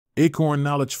Acorn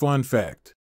Knowledge Fun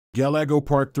Fact: Galago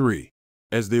Part 3.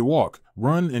 As they walk,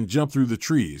 run, and jump through the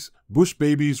trees, bush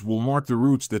babies will mark the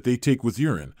routes that they take with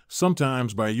urine,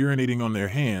 sometimes by urinating on their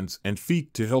hands and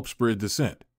feet to help spread the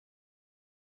scent.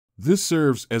 This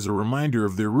serves as a reminder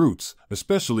of their routes,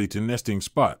 especially to nesting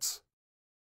spots.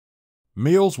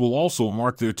 Males will also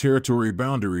mark their territory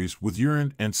boundaries with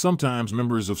urine, and sometimes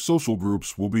members of social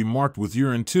groups will be marked with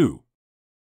urine too.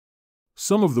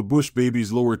 Some of the bush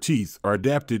babies' lower teeth are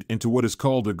adapted into what is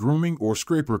called a grooming or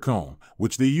scraper comb,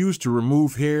 which they use to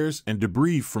remove hairs and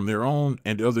debris from their own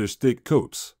and others' thick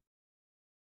coats.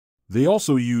 They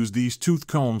also use these tooth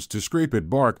combs to scrape at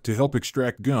bark to help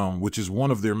extract gum, which is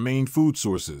one of their main food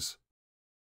sources.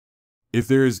 If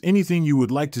there is anything you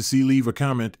would like to see, leave a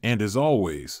comment, and as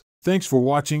always, thanks for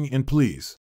watching, and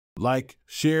please like,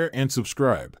 share, and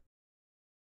subscribe.